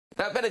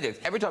Now, Benedict,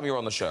 every time you're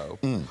on the show,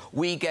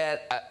 we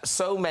get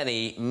so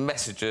many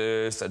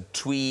messages and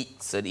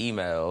tweets and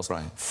emails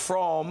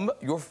from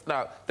your...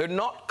 Now, they're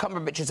not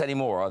Cumberbitches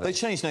anymore, are they? They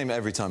change name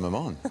every time I'm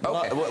on.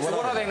 OK, so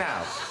what are they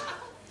now?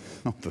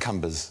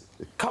 Cumbers.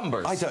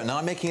 Cumbers? I don't know,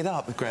 I'm making it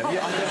up, Graham.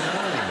 Yeah, I don't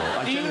know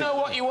anymore. Do you know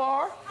what you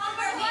are?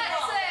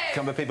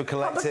 Cumber People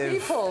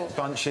Collective,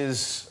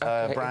 bunches,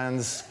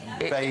 brands,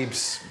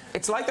 babes.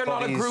 It's like they're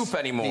not a group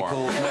anymore.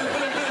 People,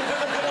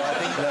 I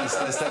think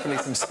there's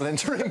definitely some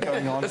splintering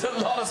going on. There's a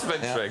lot of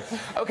splintering. Yeah.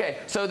 OK,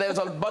 so there's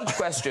a bunch of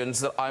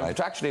questions that I'm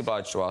contractually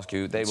obliged to ask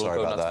you. They will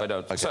go nuts if I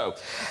don't. Okay.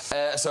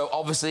 So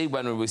obviously,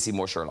 when will we see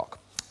more Sherlock?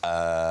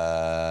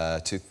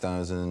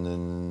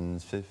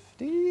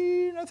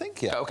 2015, I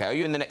think, yeah. OK, are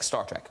you in the next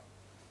Star Trek?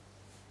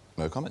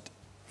 No comment.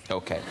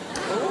 OK.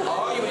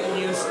 Are you in the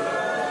new...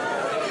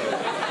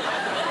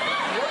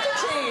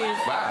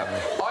 Wow.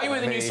 Are you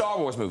in the new Star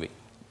Wars movie?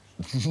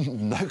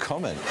 No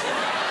comment.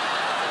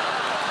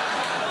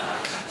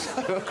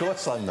 No, of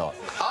course I'm not.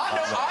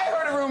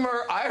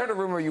 I heard a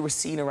rumour you were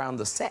seen around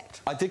the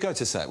set. I did go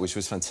to set, which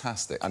was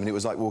fantastic. I mean, it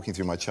was like walking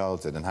through my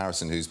childhood, and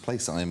Harrison, whose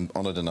place I'm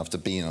honoured enough to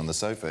be in on the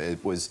sofa,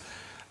 it was...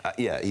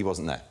 yeah, he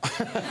wasn't there.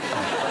 The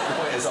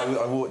point is,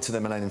 I walked to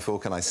the Millennium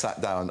Falcon, I sat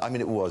down. I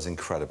mean, it was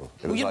incredible.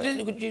 It was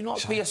would you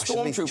not be a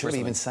stormtrooper? I shouldn't be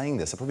even saying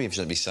this. I probably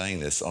shouldn't be saying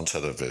this on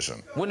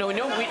television. Well, no, we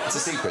know... It's a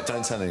secret,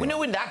 don't tell anyone. We know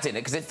we didn't act in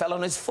it because it fell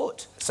on his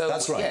foot. So,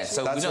 that's right. Yeah,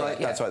 so that's we know right.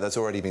 That's right. That's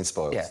already been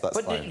spoiled. Yeah.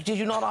 That's fine. Did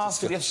you not ask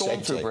to be a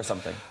stormtrooper or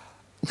something?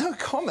 No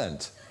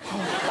comment.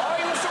 Are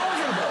you a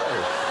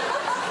stormtrooper?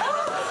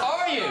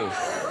 Are you?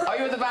 Are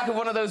you at the back of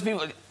one of those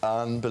people?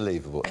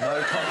 Unbelievable.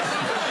 No comment.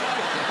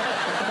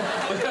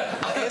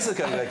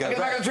 Get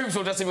back of the troops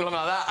or just something like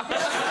that.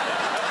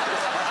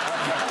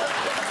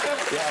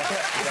 Yeah.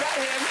 Is that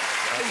him?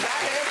 Is that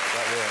him?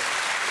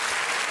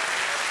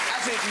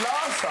 Actually,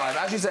 last time,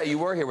 as you say, you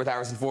were here with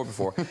Harrison Ford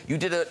before. You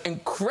did an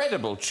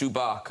incredible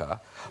Chewbacca,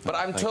 but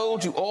I'm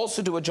told you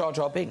also do a Jar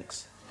Jar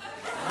Binks.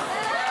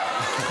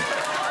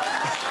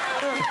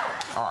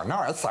 Oh,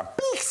 no, it's a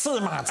big sea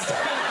monster.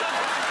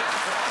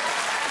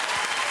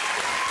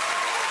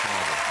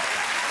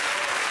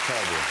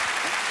 Terrible.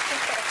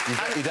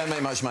 You don't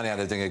make much money out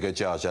of doing a good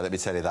Jar Jar, let me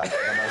tell you that.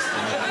 The most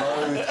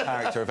loathed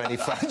character of any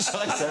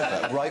franchise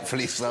ever.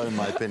 Rightfully so, in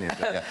my opinion.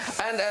 But, yeah.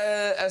 And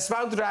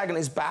Smaug the Dragon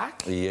is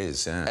back. He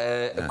is,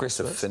 yeah.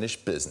 Christmas.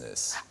 Finished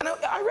business. And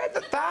I read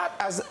that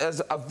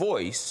as a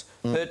voice,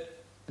 that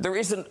there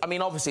isn't... I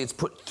mean, obviously, it's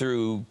put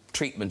through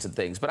treatment and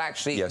things, but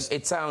actually,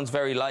 it sounds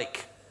very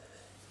like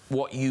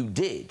what you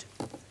did.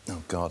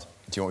 Oh, God.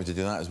 Do you want me to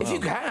do that as well? If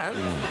you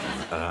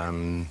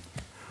can.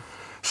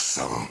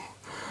 So...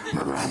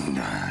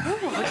 Miranda. Oh,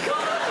 my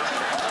God.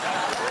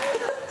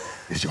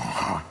 Is your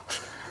heart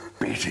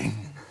beating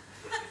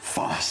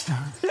faster?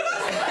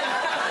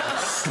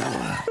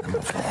 Slower than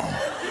before?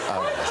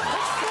 Wow.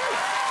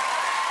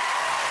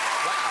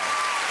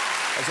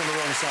 I was on the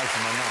wrong side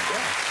from my mouth.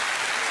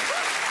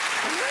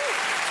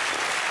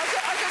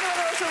 I don't know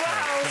whether it's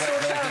aroused or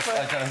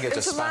terrifying.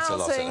 It's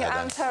arousing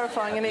and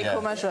terrifying in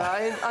equal measure.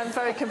 I'm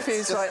very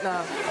confused right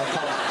now.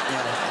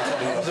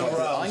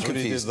 I'm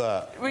confused. We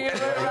were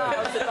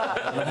aroused at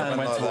that. My hand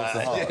went towards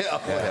the heart.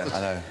 Yeah,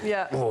 I know.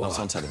 Yeah. Not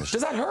on television.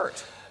 Does that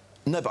hurt?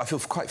 No, but I feel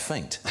quite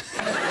faint.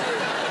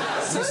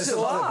 So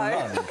do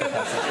I.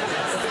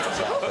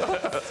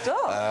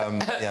 Stop.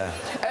 Yeah.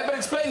 But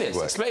explain this.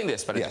 Explain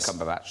this, Benedict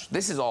Cumberbatch.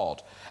 This is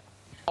odd.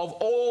 Of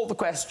all the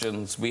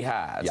questions we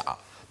had,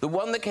 the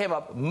one that came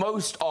up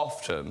most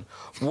often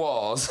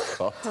was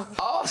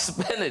ask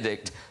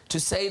Benedict to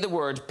say the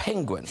word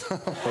penguin.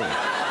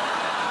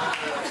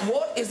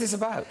 What is this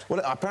about?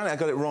 Well, apparently I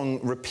got it wrong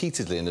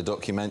repeatedly in a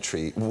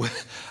documentary.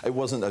 It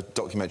wasn't a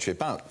documentary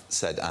about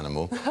said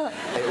animal.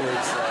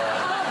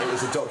 It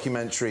was a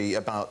documentary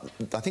about,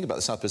 I think, about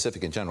the South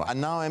Pacific in general. And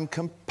now I'm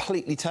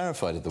completely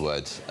terrified of the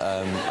word.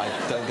 I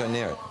don't go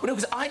near it. Well, no,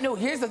 because I know,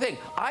 here's the thing.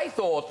 I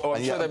thought, oh,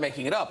 I'm sure they're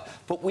making it up,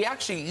 but we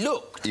actually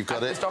looked at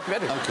this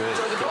documentary. Oh, good.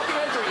 So the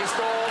documentary is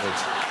called...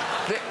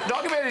 The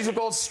documentaries are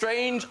called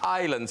Strange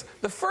Islands.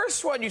 The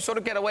first one you sort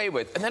of get away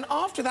with, and then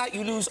after that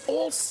you lose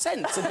all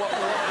sense of what it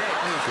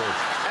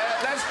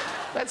is.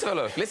 Let's have a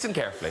look. Listen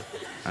carefully.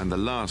 And the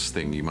last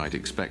thing you might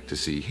expect to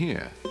see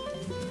here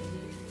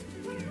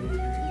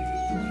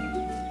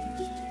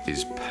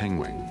is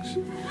penguins.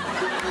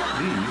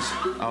 These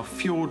are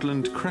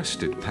Fiordland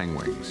crested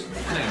penguins,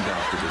 named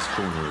after this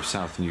corner of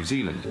South New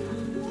Zealand.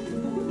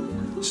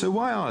 So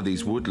why are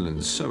these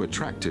woodlands so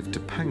attractive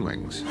to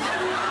penguins?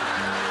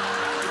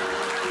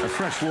 A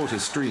freshwater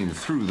stream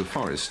through the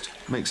forest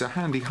makes a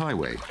handy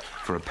highway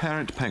for a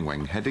parent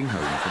penguin heading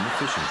home from a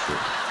fishing trip.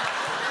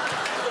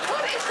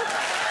 What is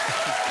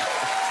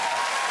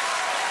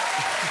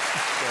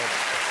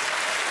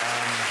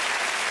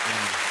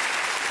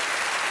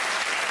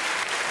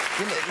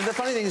The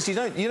funny thing is, you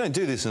don't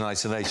do this in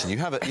isolation. You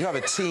have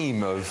a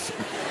team of,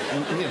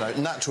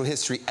 natural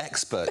history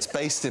experts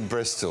based in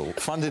Bristol,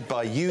 funded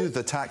by you,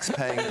 the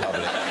tax-paying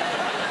public.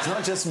 It's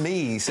not just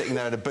me sitting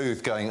there at a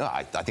booth going, oh,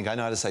 I think I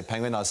know how to say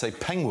penguin. I'll say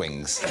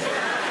penguins.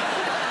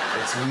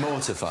 It's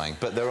mortifying,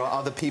 but there are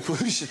other people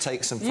who should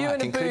take some You flack,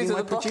 and a including booze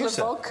my with a bottle of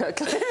producer. vodka.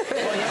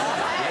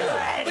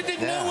 But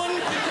did no one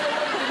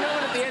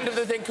at the end of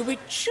the thing, could we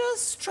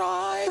just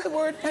try the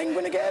word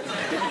penguin again?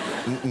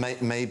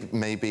 Maybe.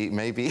 Maybe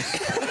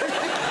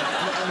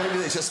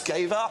they just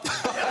gave up.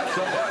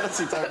 I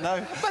honestly don't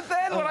know. But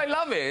then what I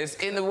love is,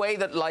 in the way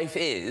that life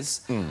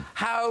is,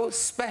 how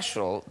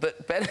special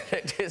that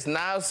Benedict is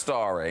now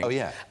starring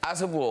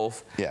as a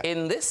wolf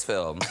in this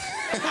film.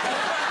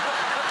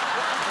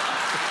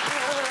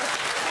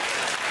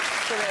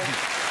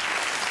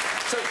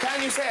 So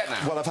can you say it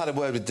now? Well, I've had a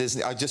word with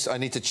Disney. I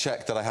need to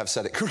check that I have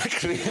said it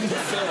correctly in the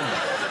film.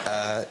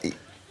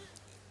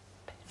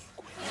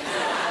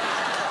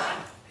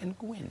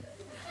 Penguin.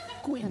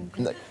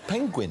 No,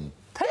 penguin.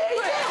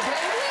 Penguin!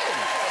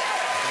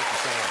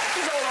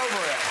 He's all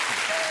over it.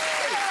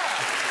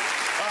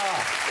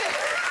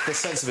 The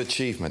sense of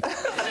achievement.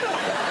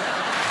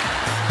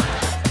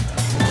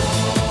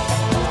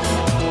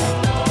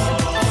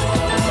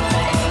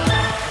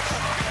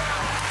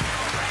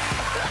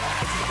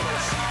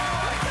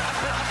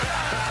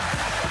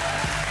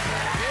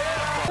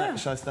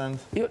 Shall I stand?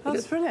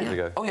 That's brilliant. Here we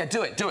go. Oh, yeah,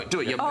 do it. Oh,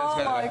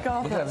 my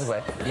God. Look at that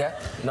way. Yeah,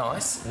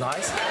 nice.